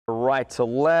right to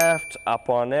left, up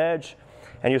on edge.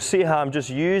 And you'll see how I'm just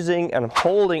using and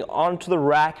holding onto the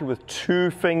racket with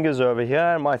 2 fingers over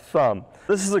here and my thumb.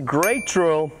 This is a great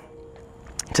drill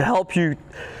to help you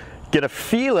get a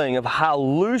feeling of how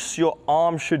loose your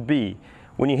arm should be.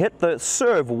 When you hit the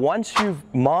serve, once you've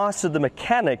mastered the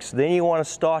mechanics, then you want to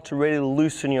start to really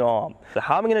loosen your arm. So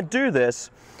how I'm going to do this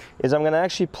is I'm going to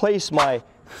actually place my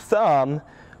thumb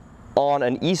on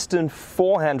an Eastern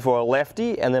forehand for a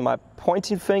lefty, and then my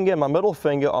pointing finger and my middle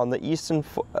finger on the Eastern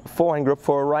forehand grip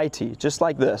for a righty, just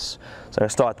like this. So I'm going to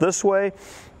start this way,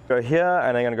 go here,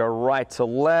 and I'm going to go right to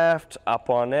left, up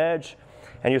on edge.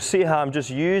 And you'll see how I'm just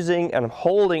using and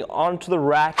holding onto the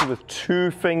racket with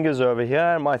 2 fingers over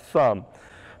here and my thumb.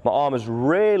 My arm is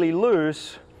really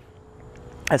loose.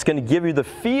 It's going to give you the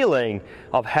feeling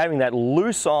of having that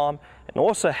loose arm and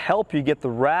also help you get the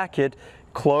racket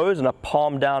closed in a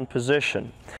palm down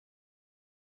position.